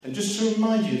And just to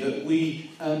remind you that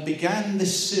we began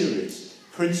this series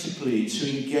principally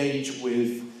to engage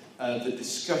with the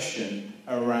discussion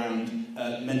around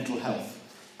mental health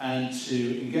and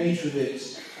to engage with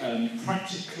it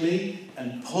practically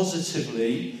and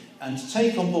positively and to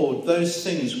take on board those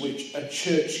things which a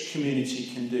church community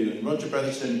can do. And Roger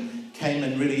Brotherton came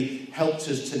and really helped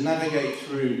us to navigate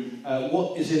through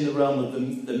what is in the realm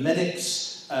of the medics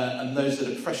and those that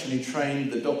are professionally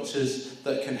trained, the doctors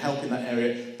that can help in that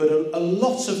area. But a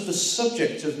lot of the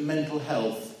subject of mental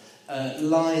health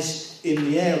lies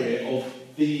in the area of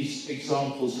these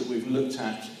examples that we've looked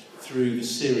at through the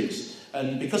series.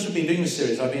 And because we've been doing this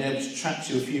series, I've been able to chat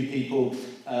to a few people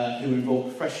who are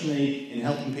involved professionally in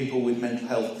helping people with mental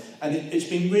health. And it's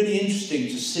been really interesting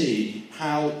to see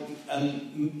how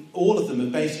all of them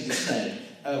have basically said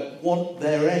what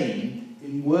their aim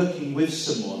in working with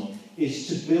someone is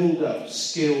to build up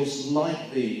skills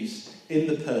like these in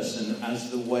the person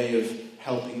as the way of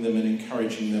helping them and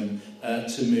encouraging them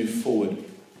to move forward.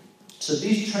 So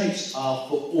these traits are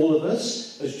for all of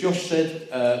us. As Josh said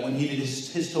when he did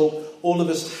his talk, all of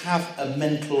us have a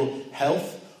mental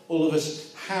health. All of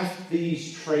us have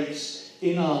these traits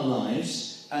in our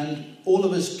lives, and all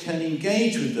of us can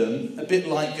engage with them, a bit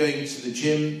like going to the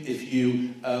gym. If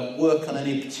you work on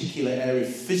any particular area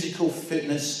of physical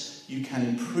fitness, you can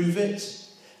improve it.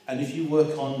 And if you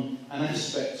work on an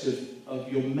aspect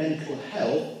of your mental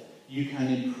health, you can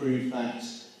improve that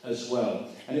as well.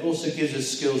 And it also gives us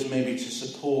skills maybe to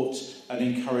support and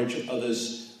encourage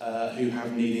others who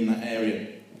have need in that area.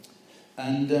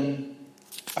 And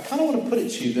I kind of want to put it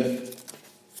to you that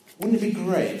wouldn't it be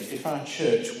great if our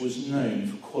church was known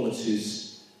for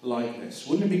qualities like this?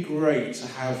 Wouldn't it be great to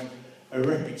have a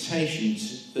reputation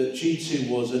that G2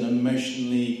 was an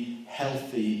emotionally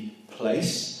healthy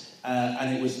place,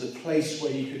 and it was the place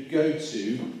where you could go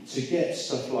to get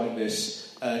stuff like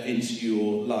this into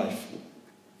your life?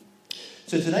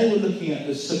 So today we're looking at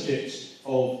the subject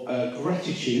of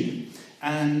gratitude,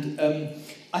 and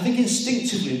I think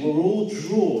instinctively we're all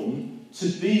drawn to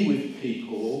be with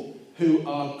people who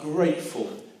are grateful,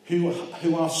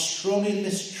 who are strong in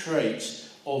this trait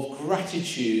of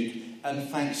gratitude and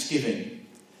thanksgiving.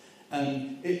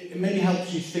 It maybe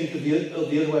helps you think of the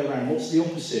other way around. What's the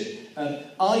opposite?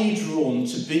 Are you drawn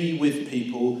to be with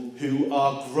people who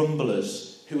are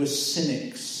grumblers, who are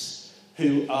cynics,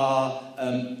 who are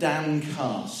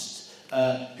downcast,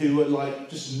 who are like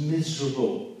just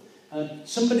miserable?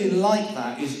 Somebody like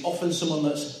that is often someone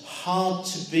that's hard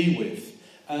to be with.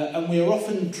 And we are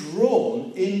often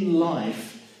drawn in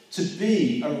life to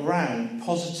be around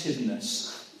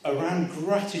positiveness, around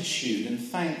gratitude and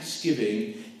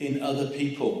thanksgiving in other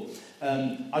people.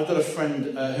 I've got a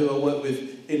friend who I work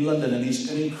with in London, and he's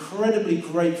an incredibly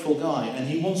grateful guy, and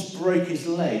he once broke his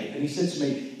leg, and he said to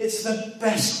me, "It's the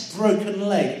best broken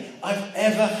leg I've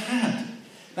ever had."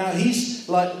 Now, he's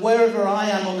like, wherever I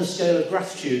am on the scale of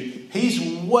gratitude, he's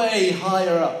way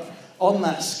higher up on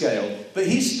that scale. But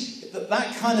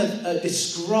that kind of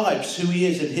describes who he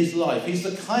is in his life. He's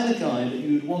the kind of guy that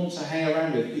you would want to hang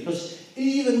around with, because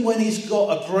even when he's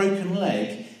got a broken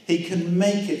leg, he can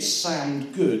make it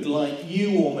sound good, like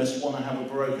you almost want to have a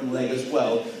broken leg as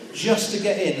well, just to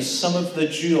get in some of the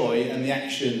joy and the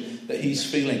action that he's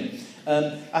feeling.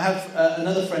 I have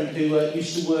another friend who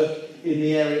used to work in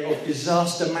the area of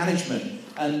disaster management,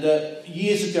 and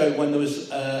years ago when there was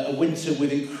a winter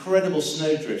with incredible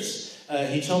snowdrifts,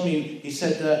 he told me, he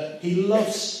said he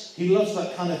loves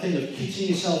that kind of thing of kitting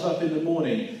yourself up in the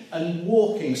morning and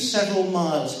walking several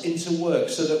miles into work,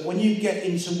 so that when you get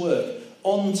into work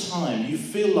on time, you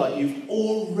feel like you've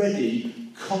already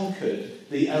conquered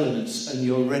the elements and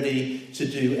you're ready to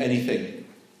do anything.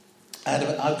 And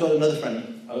I've got another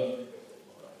friend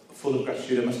full of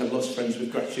gratitude. I must have lots of friends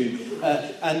with gratitude.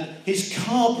 And his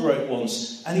car broke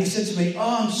once, and he said to me,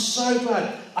 "Oh, I'm so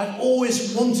glad. I've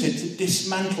always wanted to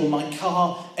dismantle my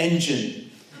car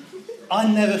engine." I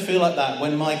never feel like that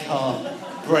when my car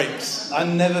breaks.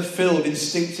 I'm never filled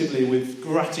instinctively with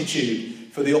gratitude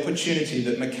for the opportunity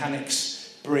that mechanics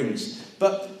brings.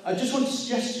 But I just want to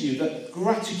suggest to you that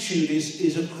gratitude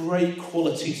is a great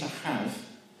quality to have.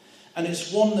 And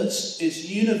it's one it's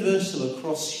universal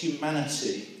across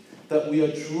humanity, that we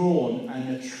are drawn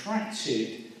and attracted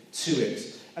to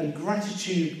it. And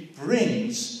gratitude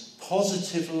brings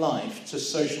positive life to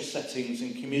social settings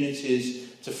and communities,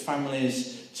 to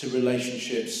families, to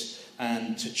relationships,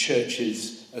 and to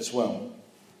churches as well.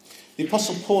 The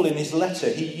Apostle Paul, in his letter,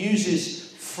 he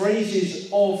uses phrases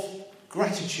of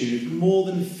gratitude more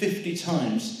than 50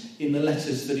 times in the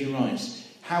letters that he writes.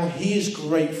 How he is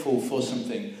grateful for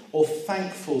something, or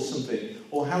thankful something,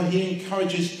 or how he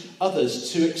encourages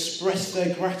others to express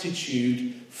their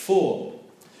gratitude for.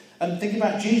 And think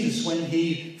about Jesus when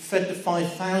he fed the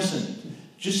 5,000.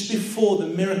 Just before the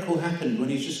miracle happened, when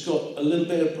he's just got a little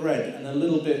bit of bread and a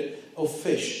little bit of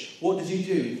fish, what does he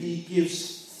do? He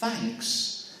gives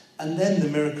thanks, and then the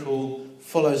miracle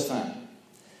follows that.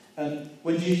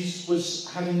 When Jesus was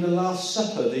having the Last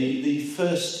Supper, the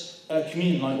first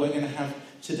communion like we're going to have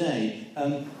today,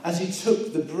 as he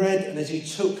took the bread and as he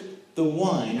took the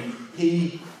wine,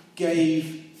 he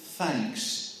gave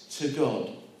thanks to God.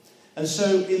 And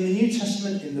so in the New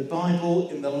Testament, in the Bible,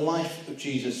 in the life of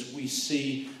Jesus, we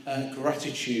see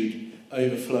gratitude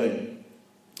overflowing.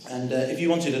 And if you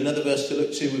wanted another verse to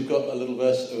look to, we've got a little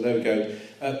verse. Oh, there we go.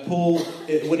 Paul,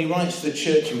 when he writes to the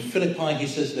church in Philippi, he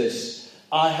says this: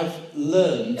 I have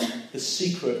learned the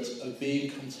secret of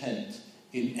being content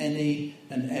in any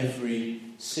and every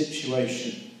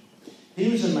situation. He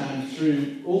was a man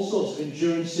through all sorts of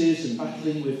endurances and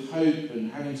battling with hope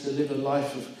and having to live a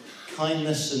life of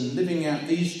kindness and living out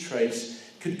these traits,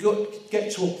 could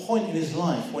get to a point in his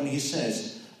life when he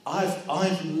says,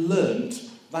 I've learned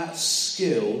that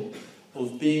skill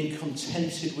of being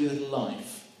contented with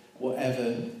life,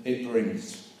 whatever it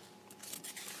brings.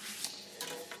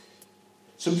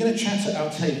 So we're going to chat at our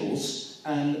tables,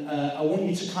 and I want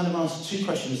you to kind of answer two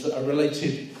questions that are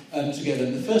related together.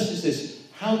 And the first is this: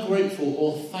 how grateful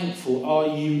or thankful are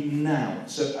you now?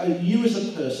 So are you as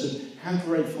a person, how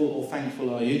grateful or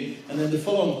thankful are you? And then the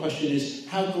follow-on question is,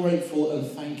 how grateful and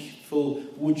thankful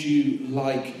would you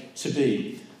like to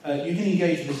be? You can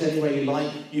engage with this any way you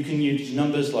like. You can use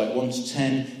numbers like 1 to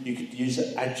 10. You could use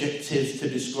adjectives to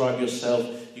describe yourself.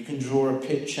 You can draw a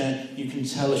picture. You can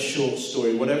tell a short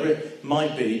story, whatever it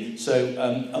might be. So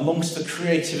amongst the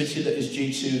creativity that is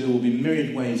due to, there will be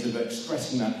myriad ways of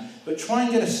expressing that. But try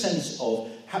and get a sense of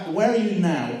where are you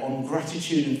now on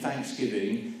gratitude and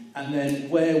thanksgiving, and then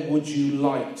where would you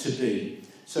like to be?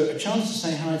 So a chance to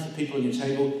say hi to the people on your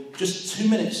table. Just 2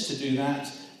 minutes to do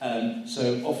that.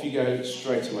 So off you go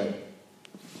straight away.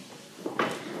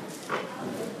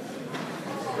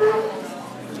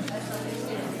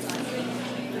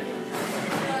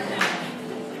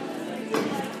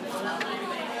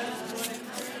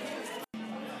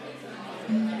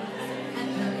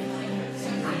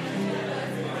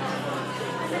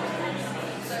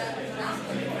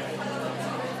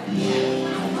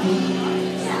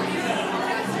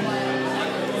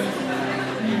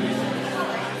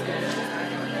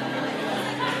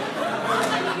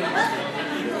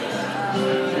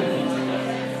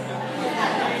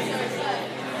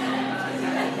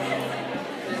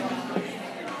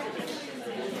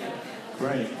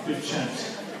 Great, good chat.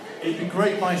 It'd be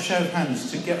great by a show of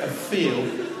hands to get a feel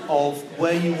of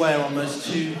where you were on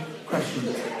those two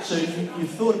questions. So you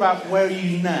thought about where are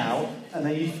you now, and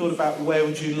then you thought about where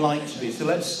would you like to be. So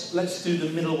let's do the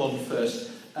middle one first.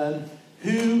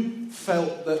 Who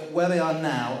felt that where they are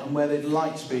now and where they'd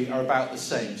like to be are about the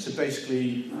same? So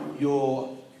basically,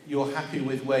 you're happy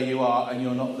with where you are and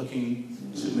you're not looking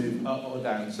to move up or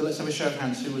down. So let's have a show of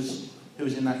hands. Who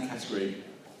was in that category?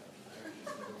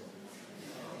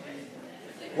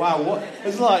 Wow, what?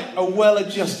 It's like a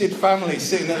well-adjusted family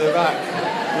sitting at the back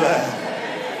there.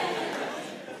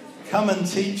 Come and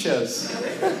teach us.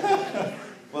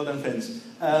 Well done, Fins.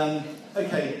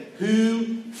 Okay,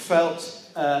 who felt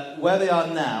where they are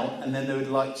now and then they would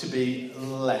like to be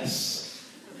less?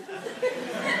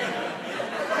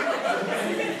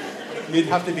 You'd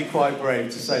have to be quite brave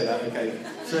to say that, okay.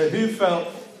 So who felt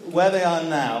where they are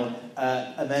now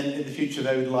and then in the future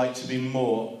they would like to be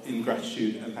more in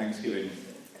gratitude and thanksgiving?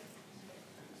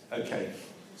 Okay,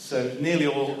 so nearly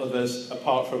all of us,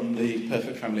 apart from the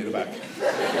perfect family at the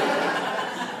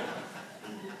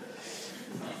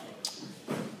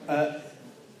back.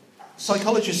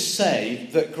 Psychologists say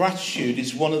that gratitude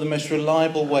is one of the most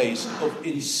reliable ways of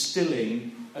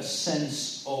instilling a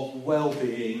sense of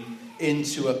well-being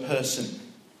into a person.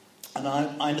 And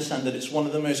I understand that it's one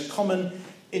of the most common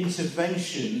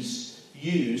interventions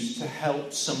used to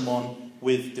help someone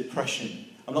with depression.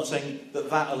 I'm not saying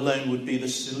that alone would be the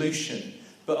solution,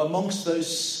 but amongst those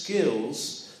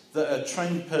skills that a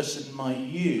trained person might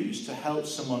use to help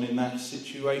someone in that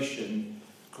situation,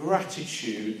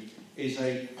 gratitude is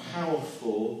a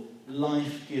powerful,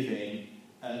 life-giving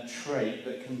trait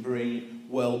that can bring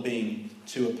well-being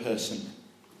to a person.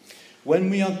 When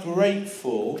we are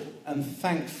grateful and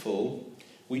thankful,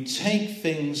 we take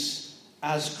things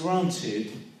as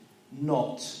granted,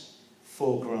 not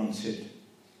for granted.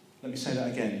 Let me say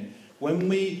that again. When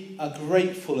we are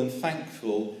grateful and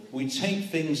thankful, we take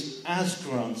things as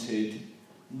granted,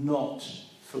 not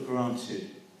for granted.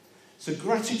 So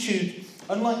gratitude,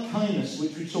 unlike kindness,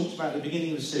 which we talked about at the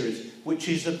beginning of the series, which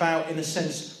is about, in a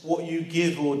sense, what you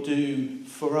give or do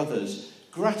for others,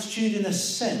 gratitude, in a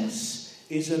sense,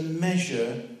 is a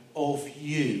measure of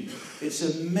you. It's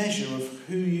a measure of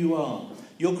who you are.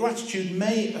 Your gratitude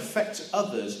may affect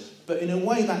others, but in a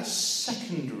way that's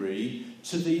secondary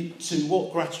to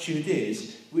what gratitude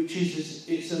is, which is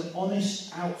it's an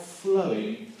honest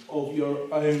outflowing of your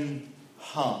own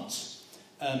heart.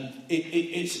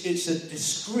 It's a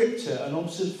descriptor, an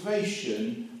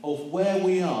observation of where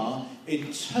we are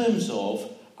in terms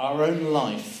of our own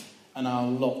life and our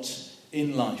lot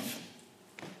in life.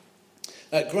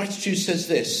 Gratitude says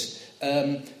this: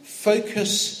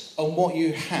 focus on what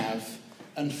you have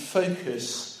and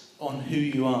focus on who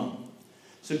you are.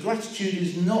 So gratitude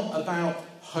is not about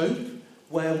hope,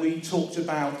 where we talked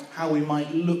about how we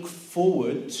might look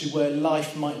forward to where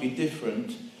life might be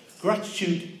different.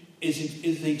 Gratitude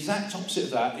is the exact opposite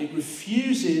of that. It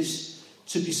refuses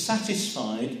to be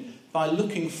satisfied by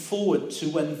looking forward to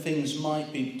when things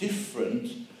might be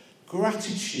different.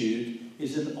 Gratitude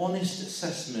is an honest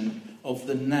assessment of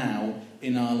the now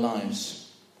in our lives.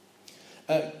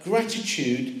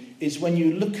 Gratitude is when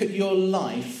you look at your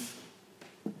life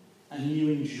and you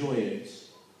enjoy it.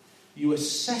 You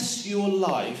assess your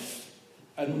life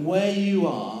and where you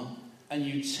are, and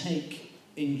you take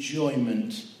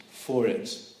enjoyment for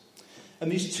it.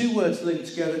 And these two words linked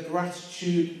together,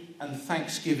 gratitude and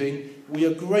thanksgiving. We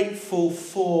are grateful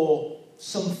for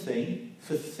something,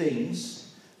 for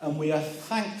things, and we are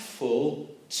thankful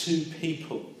to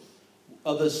people.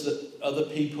 Other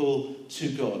people to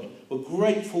God. We're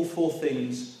grateful for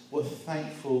things, we're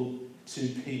thankful to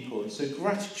people. So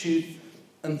gratitude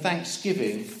and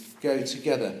thanksgiving go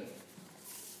together.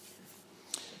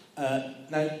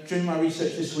 Now, during my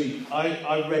research this week,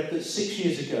 I read that 6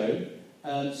 years ago,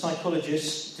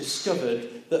 psychologists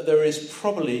discovered that there is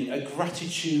probably a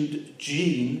gratitude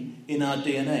gene in our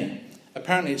DNA.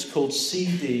 Apparently it's called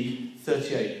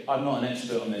CD38. I'm not an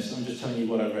expert on this, I'm just telling you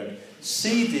what I read.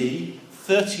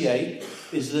 CD38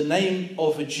 is the name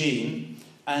of a gene,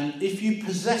 and if you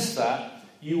possess that,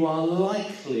 you are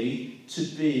likely to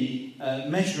be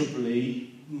measurably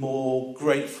more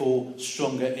grateful,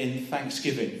 stronger in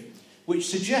thanksgiving, which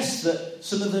suggests that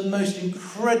some of the most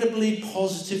incredibly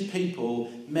positive people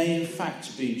may in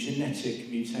fact be genetic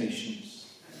mutations.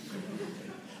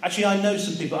 Actually, I know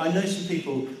some people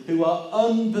who are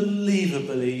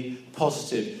unbelievably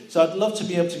positive. So I'd love to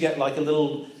be able to get like a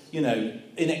little,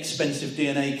 inexpensive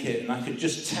DNA kit, and I could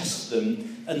just test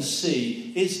them and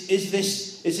see, is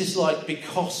this like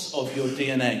because of your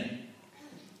DNA?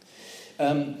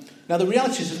 Now the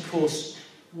reality is, of course,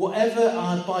 whatever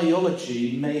our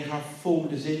biology may have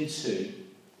formed us into,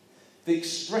 the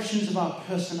expressions of our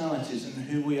personalities and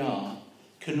who we are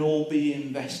can all be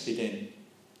invested in.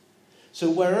 So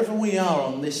wherever we are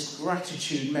on this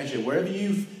gratitude measure, wherever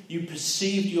you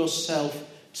perceived yourself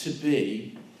to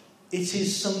be, it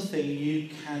is something you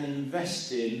can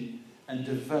invest in and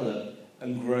develop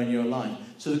and grow in your life.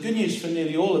 So the good news for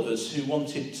nearly all of us who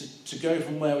wanted to go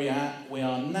from where we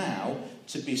are now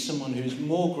to be someone who's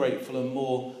more grateful and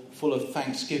more full of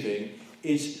thanksgiving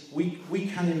is we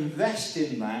can invest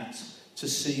in that to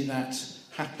see that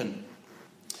happen.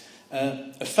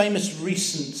 A famous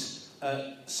recent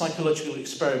psychological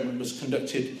experiment was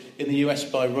conducted in the US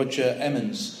by Roger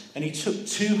Emmons, and he took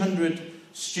 200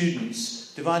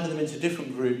 students, divided them into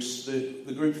different groups,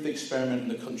 the group of the experiment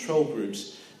and the control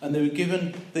groups, and they were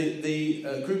given, the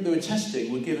group they were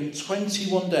testing were given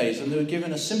 21 days, and they were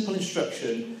given a simple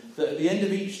instruction that at the end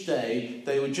of each day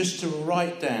they were just to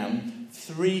write down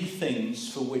 3 things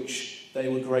for which they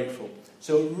were grateful.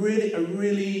 So a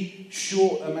really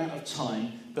short amount of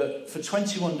time, but for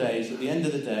 21 days, at the end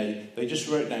of the day, they just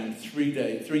wrote down 3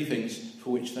 things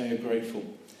for which they are grateful.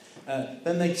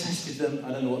 Then they tested them.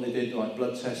 I don't know what they did, like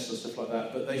blood tests or stuff like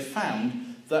that, but they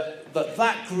found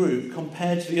that group,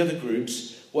 compared to the other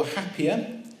groups, were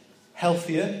happier,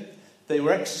 healthier, they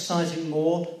were exercising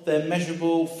more, their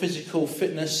measurable physical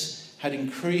fitness had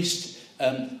increased,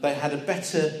 they had a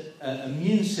better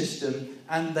immune system,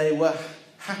 and they were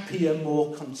happier,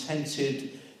 more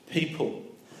contented people.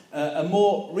 A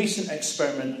more recent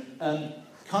experiment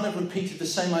kind of repeated the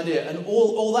same idea, and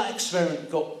all that experiment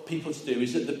got people to do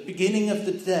is at the beginning of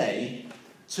the day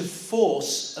to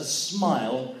force a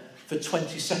smile for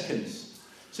 20 seconds.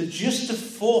 So just to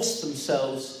force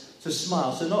themselves to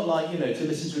smile. So not like, to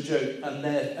listen to a joke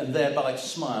and thereby to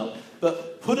smile,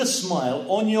 but put a smile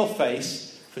on your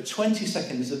face for 20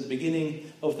 seconds at the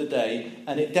beginning of the day,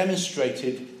 and it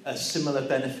demonstrated a similar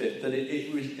benefit,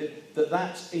 that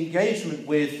that engagement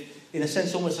with in a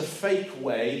sense, almost a fake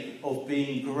way of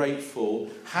being grateful,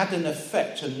 had an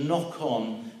effect, a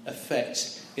knock-on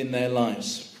effect in their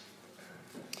lives.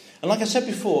 And like I said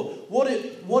before, what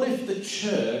if the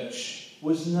church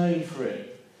was known for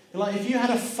it? Like if you had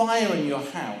a fire in your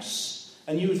house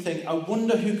and you would think, I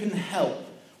wonder who can help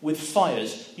with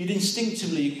fires, you'd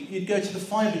go to the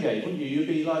fire brigade, wouldn't you? You'd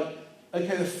be like,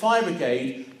 okay, the fire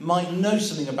brigade might know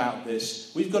something about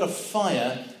this. We've got a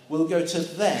fire, we'll go to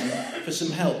them for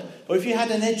some help. Or if you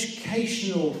had an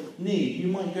educational need, you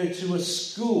might go to a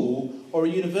school or a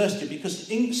university, because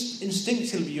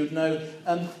instinctively you'd know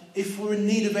if we're in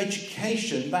need of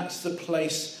education, that's the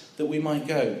place that we might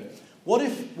go. What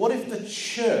if the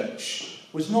church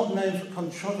was not known for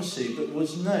controversy, but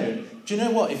was known? Do you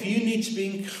know what? If you need to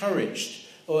be encouraged,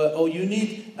 or you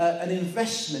need an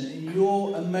investment in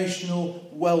your emotional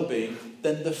well-being,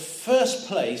 then the first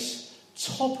place,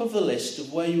 top of the list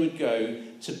of where you would go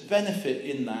to benefit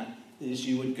in that, is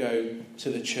you would go to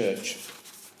the church.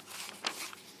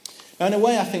 Now, in a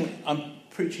way, I think I'm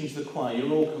preaching to the choir.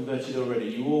 You're all converted already.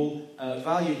 You all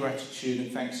value gratitude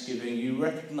and thanksgiving. You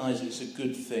recognise it's a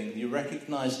good thing. You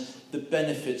recognise the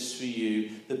benefits for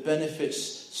you, the benefits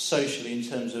socially in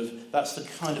terms of that's the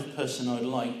kind of person I'd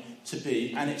like to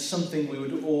be, and it's something we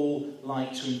would all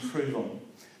like to improve on.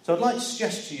 So I'd like to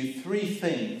suggest to you 3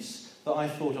 things that I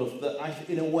thought of that I,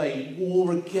 in a way,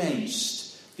 war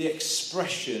against the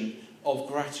expression of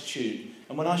gratitude.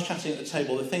 And when I was chatting at the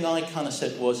table, the thing I kind of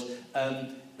said was,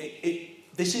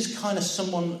 this is kind of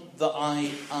someone that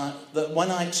that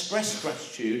when I express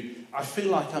gratitude, I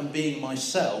feel like I'm being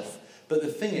myself. But the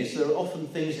thing is, there are often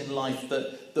things in life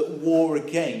that war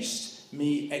against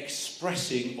me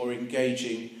expressing or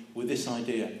engaging with this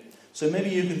idea. So maybe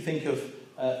you can think of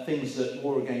things that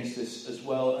war against this as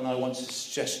well, and I want to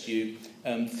suggest to you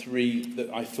 3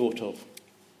 that I thought of.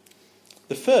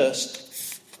 The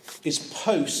first is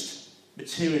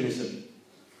post-materialism.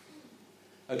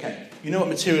 Okay, you know what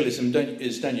materialism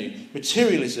is, don't you?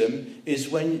 Materialism is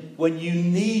when you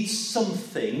need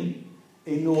something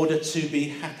in order to be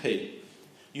happy.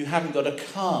 You haven't got a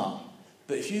car,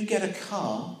 but if you get a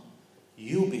car,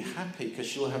 you'll be happy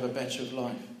because you'll have a better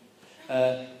life.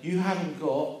 You haven't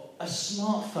got a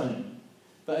smartphone,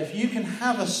 but if you can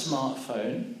have a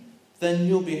smartphone, then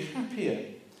you'll be happier.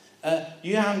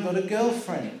 You haven't got a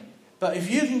girlfriend, but if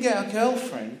you can get a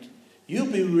girlfriend,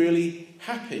 you'll be really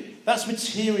happy. That's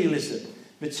materialism.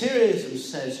 Materialism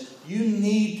says you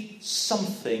need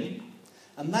something,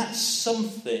 and that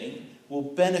something will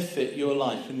benefit your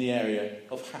life in the area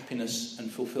of happiness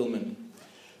and fulfillment.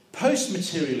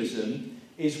 Post-materialism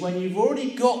is when you've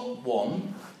already got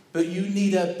one, but you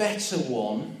need a better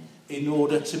one in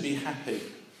order to be happy.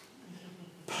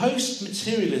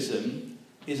 Post-materialism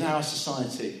is our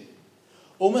society.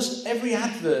 Almost every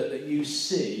advert that you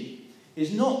see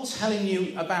is not telling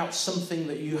you about something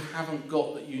that you haven't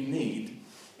got that you need.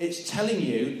 It's telling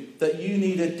you that you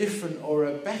need a different or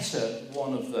a better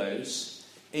one of those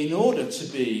in order to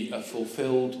be a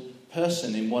fulfilled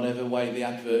person in whatever way the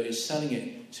advert is selling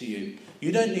it to you.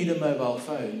 You don't need a mobile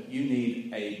phone. You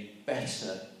need a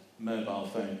better mobile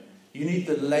phone. You need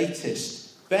the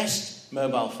latest, best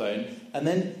mobile phone. And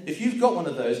then if you've got one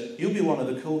of those, you'll be one of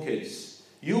the cool kids.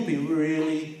 You'll be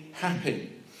really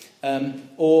happy.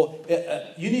 Or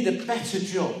you need a better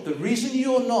job. The reason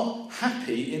you're not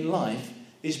happy in life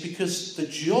is because the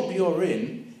job you're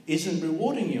in isn't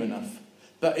rewarding you enough.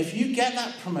 But if you get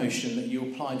that promotion that you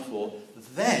applied for,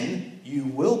 then you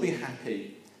will be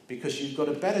happy because you've got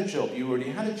a better job. You already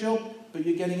had a job, but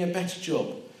you're getting a better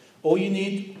job. Or you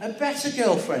need a better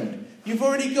girlfriend. You've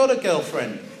already got a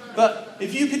girlfriend. But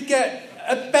if you could get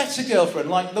a better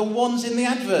girlfriend, like the ones in the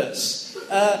adverts,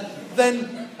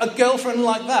 then a girlfriend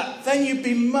like that, then you'd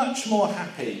be much more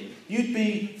happy. You'd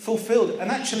be fulfilled.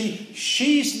 And actually,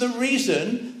 she's the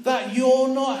reason that you're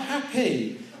not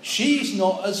happy. She's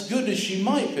not as good as she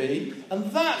might be,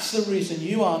 and that's the reason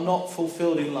you are not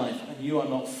fulfilled in life and you are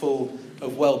not full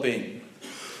of well-being.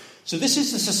 So this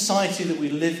is the society that we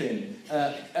live in.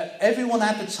 Everyone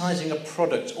advertising a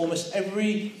product, almost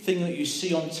everything that you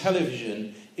see on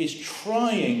television is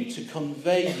trying to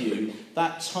convey you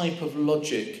that type of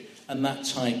logic and that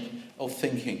type of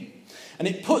thinking. And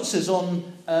it puts us on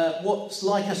what's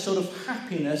like a sort of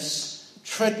happiness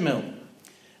treadmill.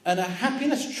 And a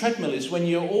happiness treadmill is when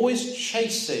you're always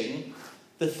chasing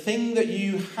the thing that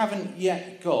you haven't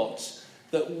yet got,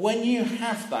 that when you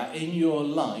have that in your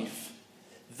life,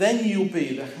 then you'll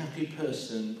be the happy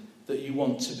person that you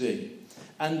want to be.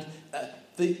 And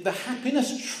the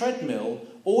happiness treadmill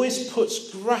always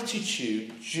puts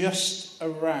gratitude just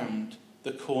around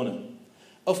the corner.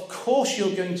 Of course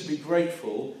you're going to be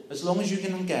grateful as long as you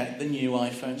can get the new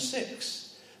iPhone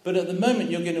 6. But at the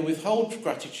moment you're going to withhold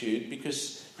gratitude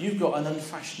because you've got an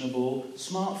unfashionable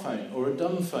smartphone or a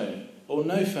dumb phone or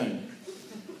no phone.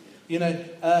 You know,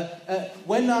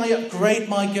 when I upgrade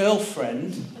my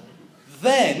girlfriend,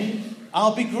 then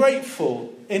I'll be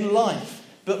grateful in life.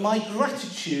 But my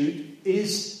gratitude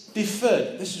is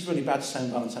deferred. This is really bad to say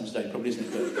on Valentine's Day, probably, isn't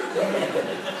it?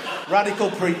 But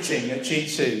radical preaching at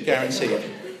G2, guaranteed.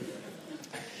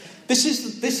 This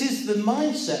is the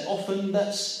mindset often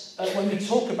that's when we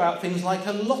talk about things like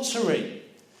a lottery.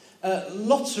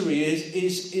 Lottery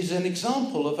is an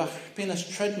example of a happiness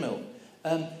treadmill.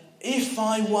 If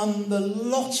I won the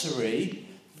lottery,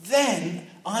 then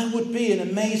I would be an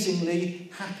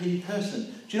amazingly happy person.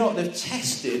 Do you know what? They've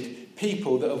tested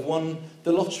people that have won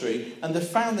the lottery, and they've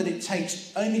found that it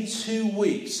takes only 2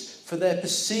 weeks for their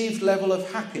perceived level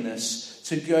of happiness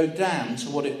to go down to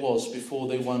what it was before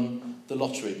they won the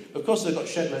lottery. Of course, they've got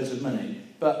shed loads of money,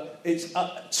 but it's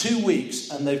 2 weeks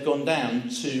and they've gone down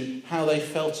to how they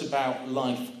felt about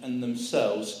life and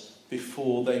themselves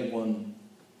before they won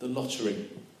the lottery.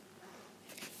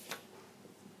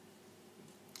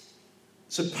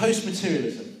 So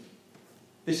post-materialism,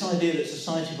 this idea that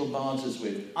society bombards us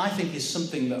with, I think is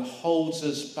something that holds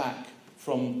us back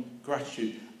from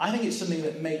gratitude. I think it's something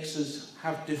that makes us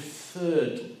have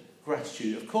deferred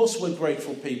gratitude. Of course we're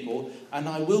grateful people, and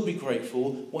I will be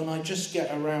grateful when I just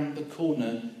get around the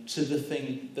corner to the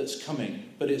thing that's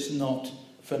coming, but it's not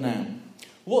for now.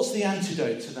 What's the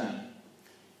antidote to that?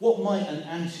 What might an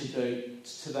antidote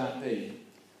to that be?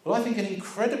 Well, I think an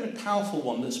incredibly powerful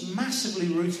one that's massively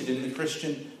rooted in the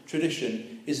Christian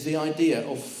tradition is the idea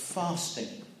of fasting.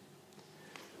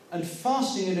 And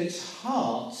fasting at its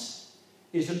heart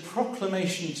is a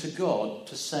proclamation to God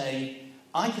to say,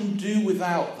 I can do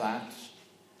without that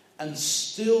and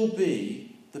still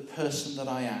be the person that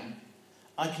I am.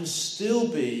 I can still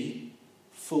be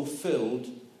fulfilled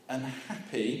and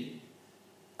happy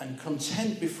and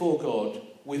content before God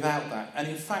without that. And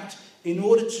in fact, in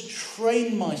order to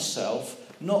train myself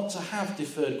not to have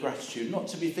deferred gratitude, not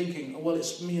to be thinking, well,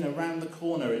 it's around the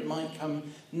corner, it might come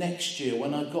next year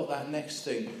when I've got that next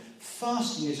thing.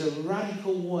 Fasting is a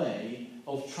radical way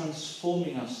of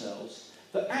transforming ourselves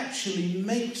that actually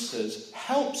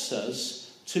helps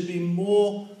us to be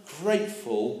more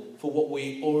grateful for what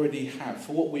we already have,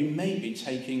 for what we may be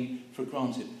taking for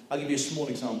granted. I'll give you a small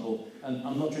example.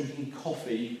 I'm not drinking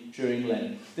coffee during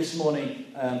Lent. This morning,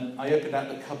 I opened out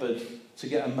the cupboard to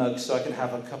get a mug so I could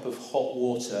have a cup of hot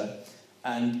water,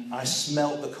 and I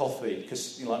smelt the coffee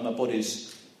because my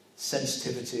body's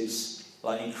sensitivities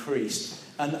increased.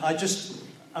 And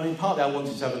partly I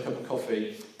wanted to have a cup of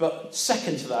coffee, but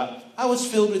second to that, I was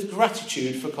filled with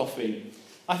gratitude for coffee.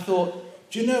 I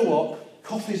thought, do you know what?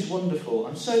 Coffee's wonderful.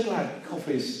 I'm so glad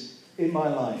coffee's in my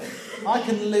life. I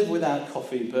can live without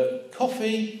coffee, but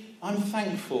coffee, I'm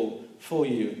thankful for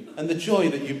you and the joy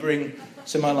that you bring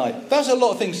to my life. That's a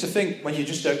lot of things to think when you're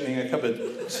just opening a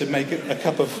cupboard to make a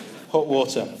cup of hot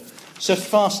water. So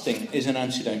fasting is an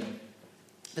antidote.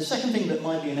 The second thing that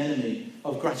might be an enemy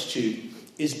of gratitude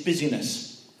is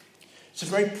busyness. It's a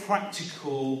very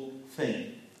practical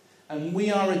thing. And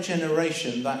we are a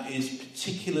generation that is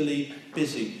particularly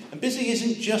busy. And busy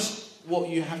isn't just what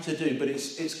you have to do, but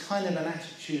it's kind of an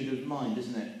attitude of mind,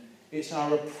 isn't it? It's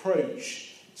our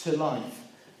approach to life.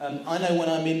 I know when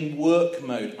I'm in work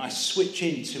mode, I switch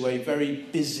into a very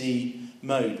busy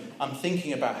mode. I'm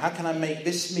thinking about how can I make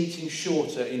this meeting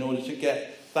shorter in order to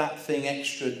get that thing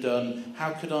extra done?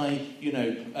 How could I,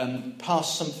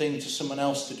 pass something to someone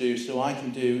else to do so I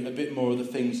can do a bit more of the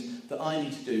things that I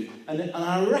need to do? And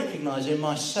I recognise in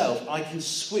myself I can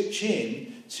switch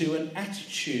in to an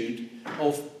attitude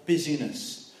of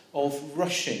busyness, of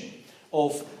rushing,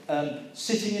 of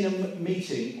sitting in a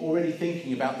meeting already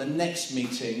thinking about the next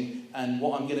meeting and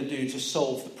what I'm going to do to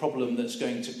solve the problem that's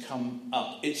going to come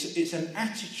up. It's an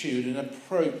attitude, an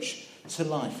approach to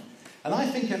life. And I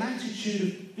think an attitude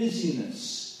of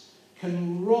busyness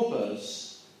can rob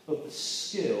us of the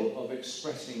skill of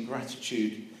expressing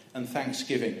gratitude and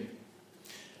thanksgiving.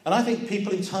 And I think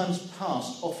people in times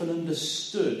past often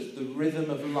understood the rhythm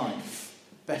of life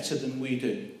better than we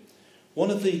do.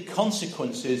 One of the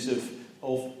consequences of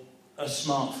a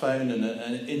smartphone and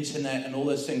an internet and all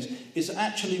those things is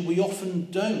actually we often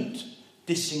don't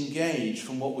disengage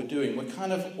from what we're doing. We're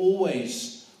kind of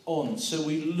always on. So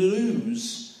we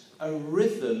lose a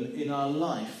rhythm in our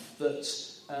life that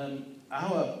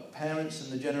our parents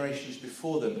and the generations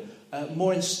before them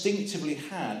more instinctively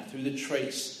had through the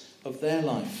traits of their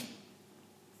life.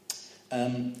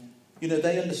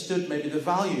 They understood maybe the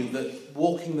value that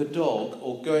walking the dog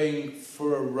or going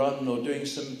for a run or doing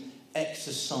some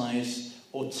exercise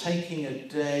or taking a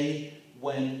day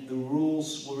when the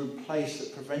rules were in place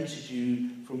that prevented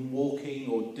you from walking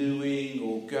or doing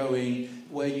or going,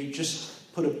 where you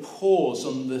just put a pause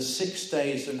on the 6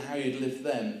 days and how you'd lived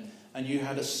them, and you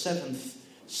had a 7th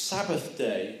Sabbath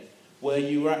day where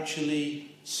you were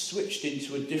actually switched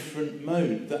into a different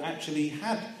mode that actually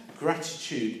had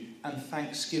gratitude and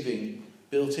thanksgiving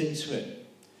built into it.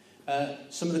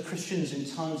 Some of the Christians in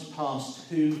times past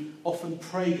who often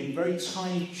prayed in very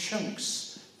tiny chunks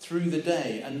through the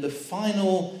day, and the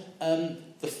final time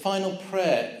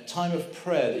of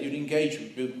prayer that you'd engage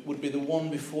with would be the one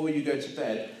before you go to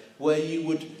bed, where you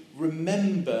would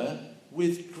remember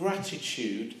with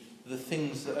gratitude the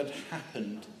things that had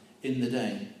happened in the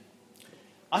day.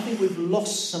 I think we've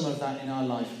lost some of that in our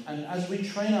life, and as we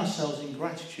train ourselves in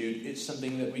gratitude, it's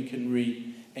something that we can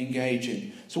re-engage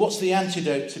in. So what's the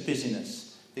antidote to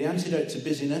busyness? The antidote to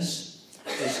busyness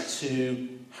is to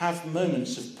have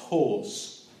moments of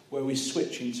pause where we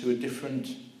switch into a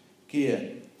different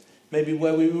gear. Maybe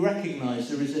where we recognise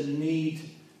there is a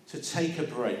need to take a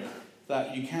break,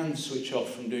 that you can switch off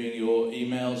from doing your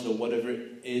emails or whatever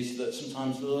it is, that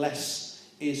sometimes less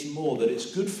is more, that it's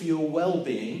good for your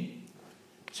well-being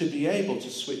to be able to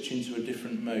switch into a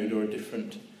different mode or a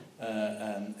different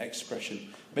expression.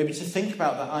 Maybe to think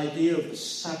about the idea of the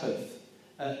Sabbath,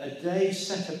 a day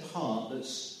set apart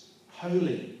that's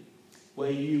holy,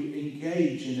 where you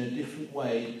engage in a different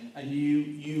way, and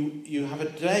you have a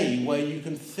day where you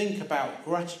can think about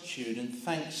gratitude and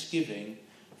thanksgiving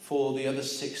for the other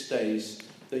 6 days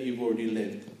that you've already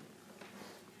lived.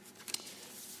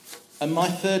 And my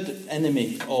third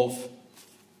enemy of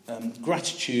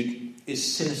gratitude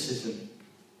is cynicism.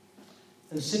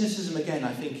 And cynicism, again,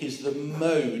 I think, is the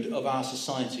mode of our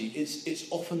society. It's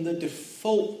often the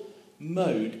default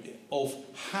mode of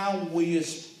how we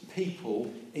as people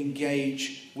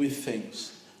engage with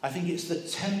things. I think it's the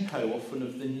tempo often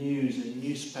of the news and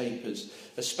newspapers,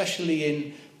 especially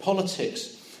in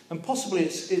politics. And possibly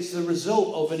it's the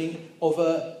result of an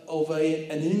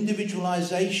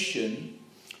individualisation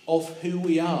of who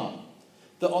we are.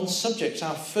 That on subjects,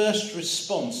 our first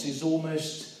response is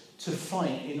almost to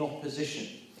fight in opposition.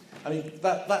 I mean,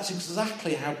 that's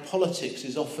exactly how politics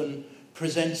is often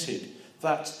presented.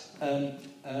 That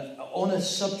on a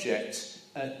subject,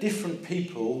 different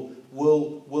people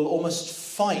will almost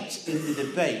fight in the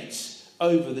debate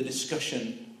over the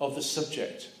discussion of the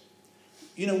subject.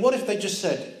 What if they just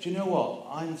said, do you know what?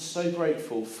 I'm so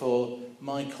grateful for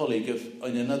my colleague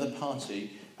in another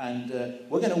party, and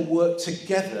we're going to work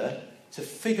together to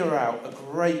figure out a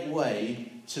great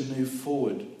way to move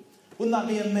forward. Wouldn't that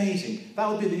be amazing? That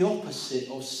would be the opposite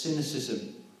of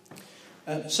cynicism.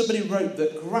 Somebody wrote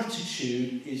that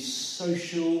gratitude is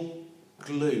social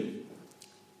glue.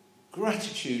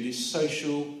 Gratitude is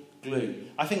social glue.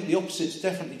 I think the opposite is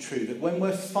definitely true, that when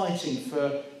we're fighting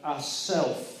for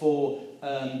ourselves,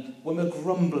 when we're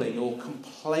grumbling or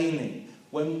complaining,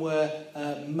 when we're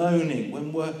moaning,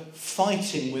 when we're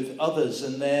fighting with others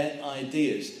and their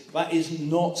ideas, that is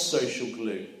not social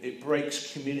glue. It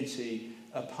breaks community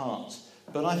apart.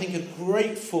 But I think a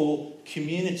grateful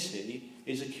community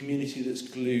is a community that's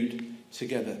glued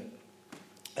together.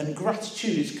 And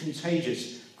gratitude is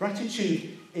contagious.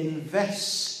 Gratitude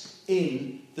invests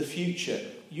in the future.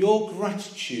 Your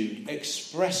gratitude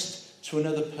expressed to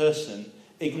another person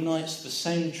ignites the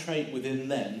same trait within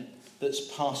them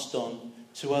that's passed on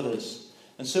to others.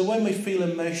 And so when we feel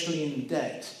emotionally in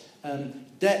debt,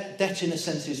 debt in a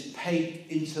sense is paid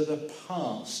into the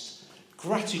past.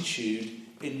 Gratitude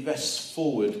invests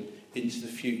forward into the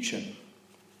future.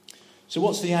 So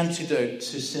what's the antidote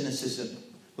to cynicism?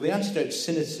 Well, the antidote to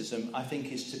cynicism, I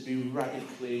think, is to be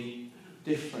radically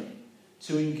different,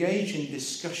 to engage in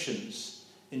discussions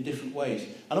in different ways.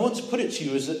 And I want to put it to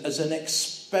you as an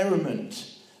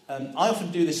experiment. I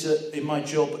often do this in my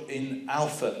job in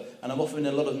Alpha, and I'm often in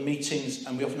a lot of meetings,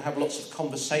 and we often have lots of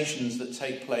conversations that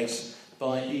take place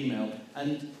by email.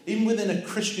 And even within a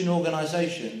Christian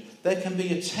organisation, there can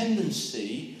be a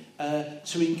tendency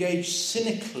to engage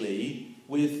cynically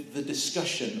with the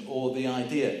discussion or the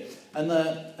idea. And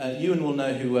Ewan will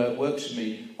know who works with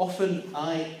me. Often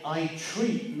I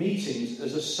treat meetings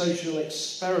as a social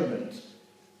experiment.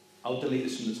 I'll delete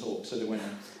this from the talk so they won't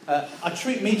know. I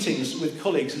treat meetings with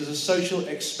colleagues as a social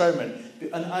experiment.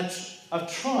 And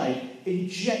I've tried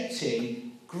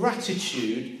injecting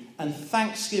gratitude and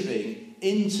thanksgiving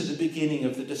into the beginning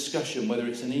of the discussion, whether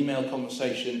it's an email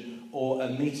conversation or a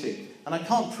meeting. And I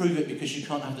can't prove it because you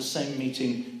can't have the same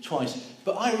meeting twice.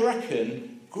 But I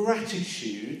reckon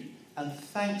gratitude And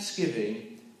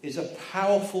thanksgiving is a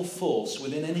powerful force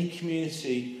within any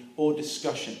community or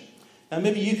discussion. Now,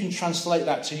 maybe you can translate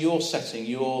that to your setting,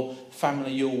 your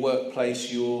family, your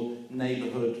workplace, your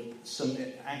neighbourhood, some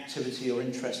activity or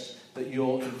interest that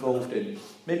you're involved in.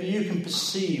 Maybe you can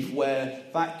perceive where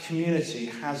that community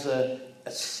has a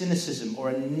cynicism or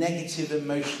a negative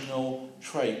emotional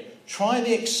trait. Try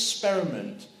the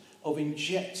experiment of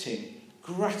injecting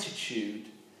gratitude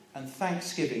and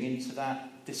thanksgiving into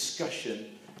that discussion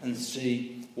and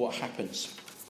see what happens.